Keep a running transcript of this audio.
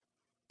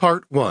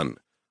Part 1.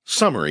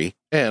 Summary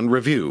and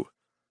Review.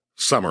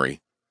 Summary.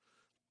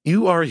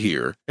 You Are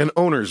Here, an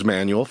Owner's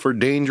Manual for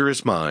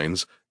Dangerous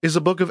Minds, is a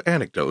book of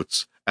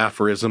anecdotes,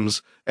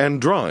 aphorisms,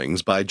 and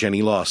drawings by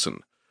Jenny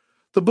Lawson.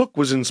 The book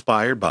was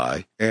inspired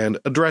by and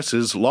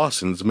addresses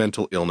Lawson's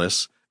mental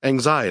illness,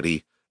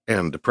 anxiety,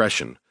 and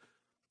depression.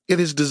 It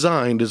is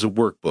designed as a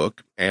workbook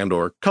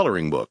and/or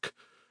coloring book.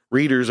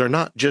 Readers are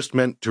not just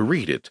meant to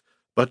read it,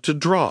 but to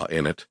draw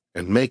in it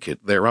and make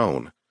it their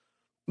own.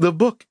 The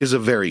book is a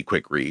very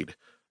quick read.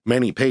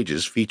 Many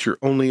pages feature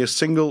only a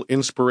single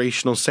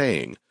inspirational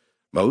saying.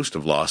 Most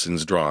of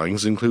Lawson's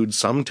drawings include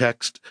some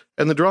text,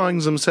 and the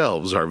drawings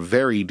themselves are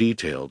very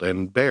detailed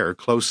and bear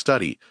close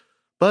study.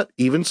 But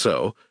even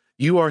so,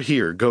 You Are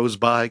Here goes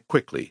by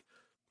quickly.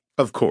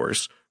 Of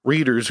course,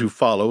 readers who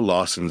follow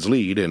Lawson's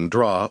lead and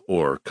draw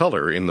or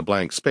color in the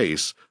blank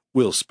space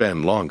will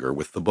spend longer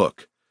with the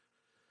book.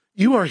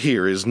 You Are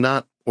Here is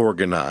not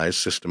organized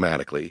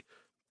systematically.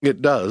 It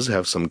does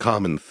have some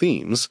common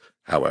themes,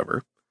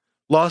 however.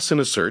 Lawson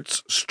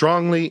asserts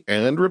strongly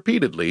and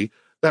repeatedly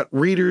that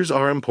readers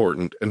are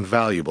important and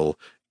valuable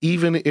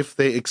even if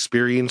they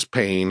experience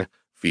pain,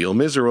 feel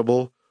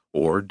miserable,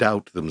 or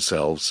doubt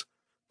themselves.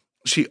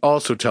 She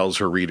also tells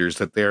her readers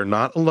that they are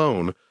not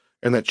alone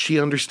and that she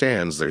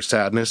understands their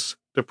sadness,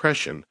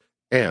 depression,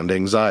 and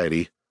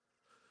anxiety.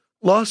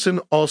 Lawson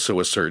also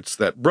asserts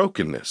that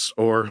brokenness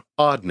or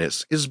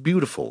oddness is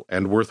beautiful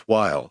and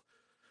worthwhile.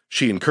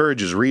 She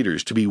encourages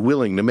readers to be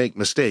willing to make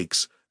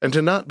mistakes and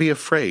to not be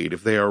afraid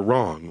if they are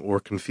wrong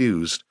or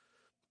confused.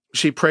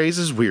 She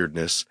praises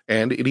weirdness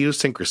and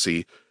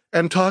idiosyncrasy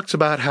and talks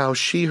about how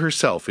she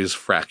herself is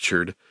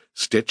fractured,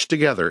 stitched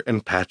together,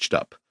 and patched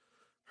up.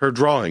 Her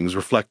drawings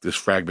reflect this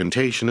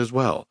fragmentation as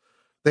well.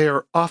 They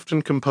are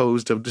often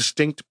composed of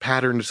distinct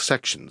patterned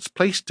sections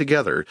placed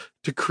together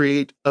to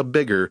create a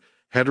bigger,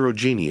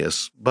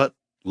 heterogeneous, but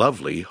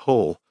lovely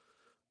whole.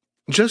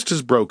 Just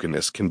as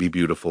brokenness can be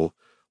beautiful,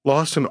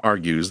 Lawson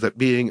argues that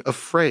being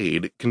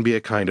afraid can be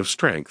a kind of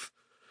strength.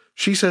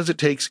 She says it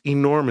takes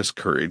enormous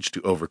courage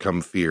to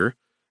overcome fear,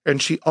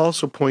 and she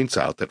also points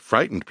out that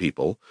frightened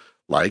people,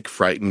 like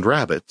frightened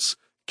rabbits,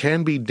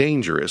 can be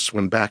dangerous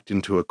when backed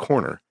into a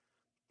corner.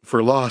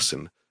 For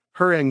Lawson,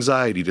 her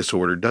anxiety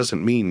disorder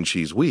doesn't mean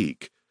she's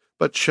weak,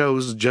 but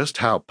shows just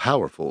how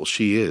powerful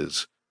she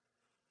is.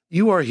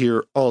 You Are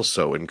Here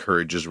also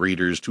encourages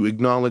readers to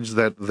acknowledge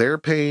that their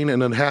pain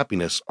and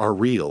unhappiness are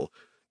real,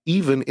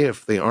 even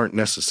if they aren't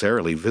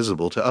necessarily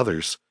visible to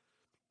others.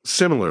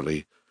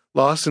 Similarly,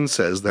 Lawson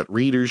says that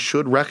readers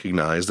should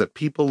recognize that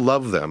people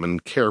love them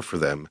and care for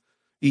them,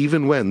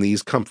 even when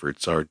these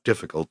comforts are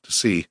difficult to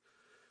see.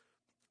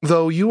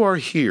 Though You Are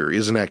Here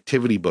is an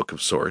activity book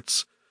of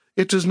sorts,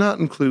 it does not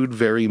include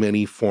very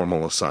many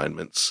formal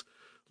assignments.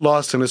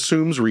 Lawson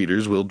assumes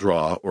readers will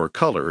draw or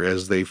color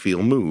as they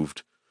feel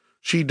moved.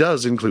 She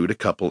does include a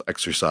couple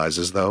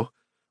exercises, though.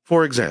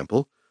 For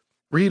example,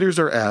 readers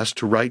are asked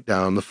to write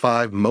down the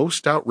 5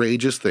 most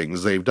outrageous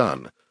things they've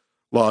done.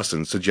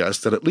 Lawson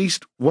suggests that at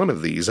least one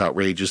of these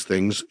outrageous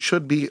things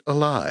should be a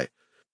lie.